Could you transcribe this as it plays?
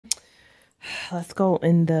let's go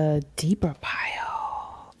in the deeper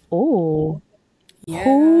pile. Oh,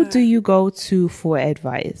 who do Yeah. you go to for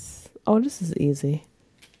advice? Oh, this is easy.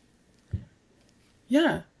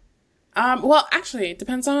 Yeah. Well, actually, it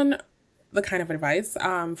depends on the kind of advice.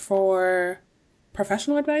 For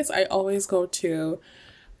professional advice, I always go to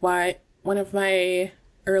one of my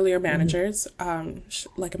earlier Mhm. managers.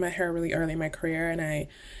 Like I met her really early in my career, and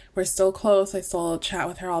we're still close. I still chat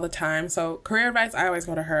with her all the time. So career advice, I always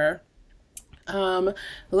go to her. Um,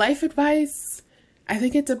 Life advice, I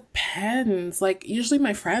think it depends. Like usually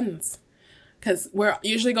my friends, because we're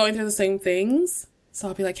usually going through the same things. So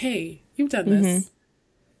I'll be like, "Hey, you've done Mhm. this.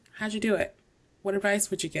 How'd you do it? What advice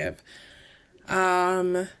would you give?"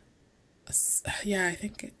 Um, yeah, I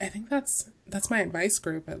think that's my advice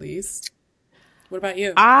group at least. What about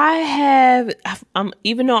you? I have,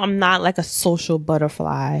 even though I'm not like a social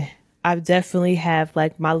butterfly, I definitely have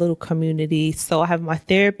like my little community. So I have my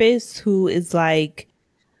therapist who is like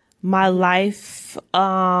my life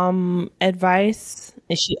advice,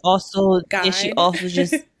 and she Guide. also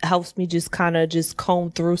just helps me just kind of just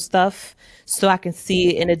comb through stuff so I can see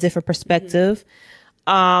it in a different perspective.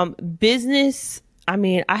 Business, I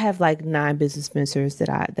mean, I have like 9 business mentors that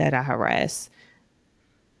I harass.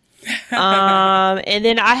 And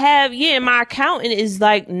then I have, yeah, my accountant is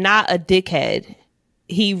like not a dickhead.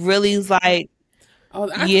 He really is like, Oh,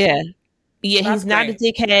 that's yeah. Yeah, that's he's not a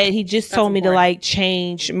great. dickhead. He just That's told me to important. like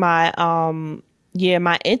change my yeah,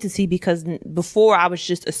 my entity because before I was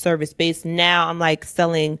just a service based. Now I'm like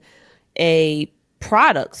selling a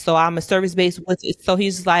product. So I'm a service based with it. So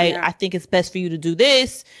he's like, Yeah. I think it's best for you to do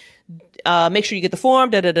this. Make sure you get the form,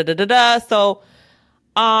 da da da da da da. So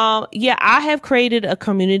yeah, I have created a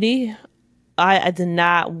community. I did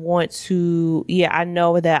not want to. Yeah, I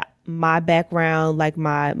know that my background, like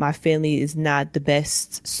my family, is not the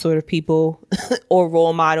best sort of people or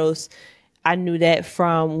role models. I knew that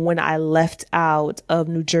from when I left out of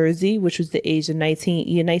New Jersey, which was the age of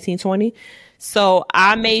 1920. So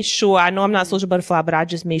I made sure, I know I'm not a social butterfly, but I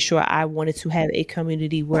just made sure I wanted to have a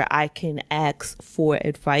community where I can ask for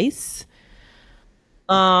advice.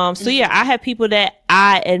 So yeah, I have people that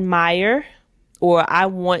I admire or I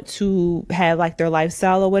want to have like their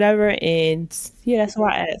lifestyle or whatever. And yeah, that's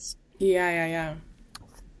why I ask. Yeah, yeah, yeah.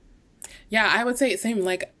 Yeah, I would say same.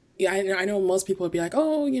 Like, yeah, I know most people would be like,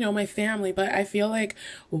 "Oh, my family," but I feel like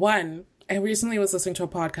one. I recently was listening to a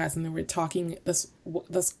podcast, and they were talking. This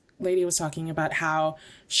lady was talking about how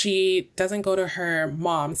she doesn't go to her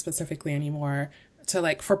mom specifically anymore to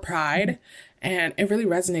like for pride, and it really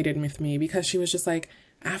resonated with me because she was just like,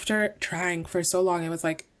 after trying for so long, it was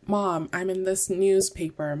like, "Mom, I'm in this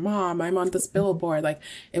newspaper. Mom, I'm on this billboard." Like,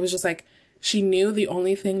 it was just like she knew the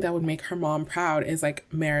only thing that would make her mom proud is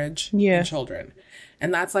like marriage and Yeah. children.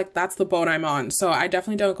 And that's the boat I'm on. So I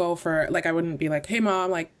definitely don't go for like I wouldn't be like, "Hey mom,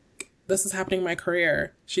 like this is happening in my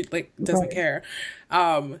career." She like doesn't Right. care.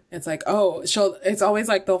 It's like, oh, it's always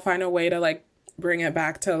like they'll find a way to like bring it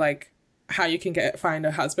back to like how you can find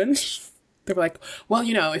a husband. They're like, "Well,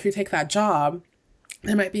 if you take that job,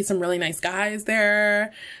 there might be some really nice guys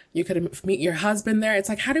there. You could meet your husband there." It's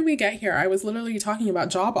like, how did we get here? I was literally talking about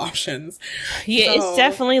job options. Yeah, it's So,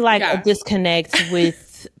 definitely like a yeah. disconnect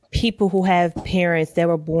with people who have parents that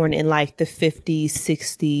were born in like the 50s,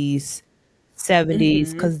 60s, 70s,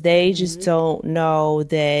 Mm-hmm. because they just Mm-hmm. don't know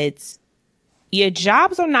that, yeah,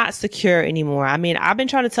 jobs are not secure anymore. I mean, I've been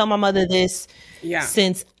trying to tell my mother this Yeah.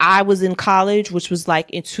 since I was in college, which was like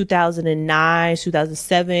in 2009,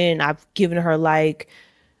 2007. I've given her like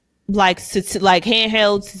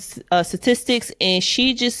handheld statistics, and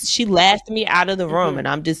she laughed me out of the room,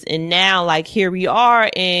 Mm-hmm. and now like here we are,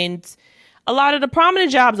 and a lot of the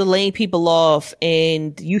prominent jobs are laying people off,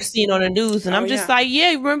 and you've seen on the news, and Oh I'm just yeah. like,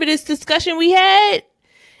 yeah, remember this discussion we had,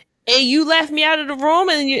 and you left me out of the room,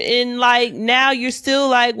 and like now you're still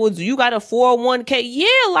like, well, you got a 401k? Yeah,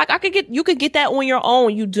 like you could get that on your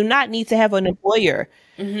own. You do not need to have an employer.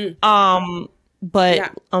 Mm-hmm. But Yeah.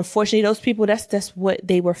 unfortunately, those people, that's what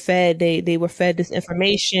they were fed. They were fed this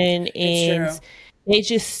information, It's and true. they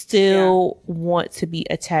just Yeah. still want to be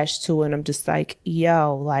attached to it. And I'm just like,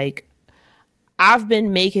 yo, like I've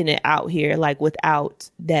been making it out here like without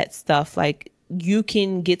that stuff. Like you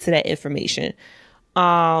can get to that information.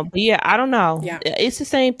 But yeah, I don't know. Yeah. It's the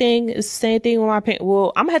same thing. It's the same thing with my parents.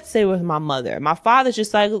 Well, I'm gonna have to say with my mother. My father's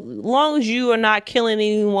just like, as long as you are not killing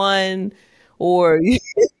anyone, or you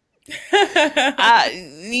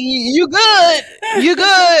good, you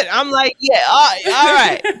good. I'm like, yeah, all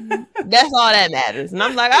right. That's all that matters. And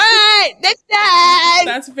I'm like, all right, next time.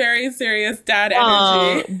 That's very serious dad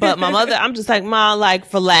energy. But my mother, I'm just like, mom,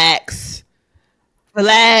 like, relax,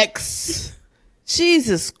 relax.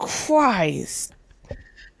 Jesus Christ.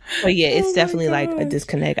 But yeah, it's definitely like a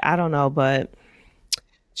disconnect. I don't know, but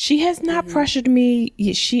she has not pressured me.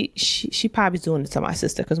 Yeah, she probably doing it to my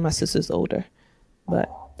sister because my sister's older, but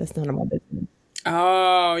that's none of my business.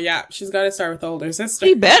 Oh yeah, she's got to start with the older sister.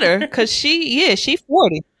 She better because she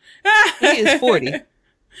 40. She is 40.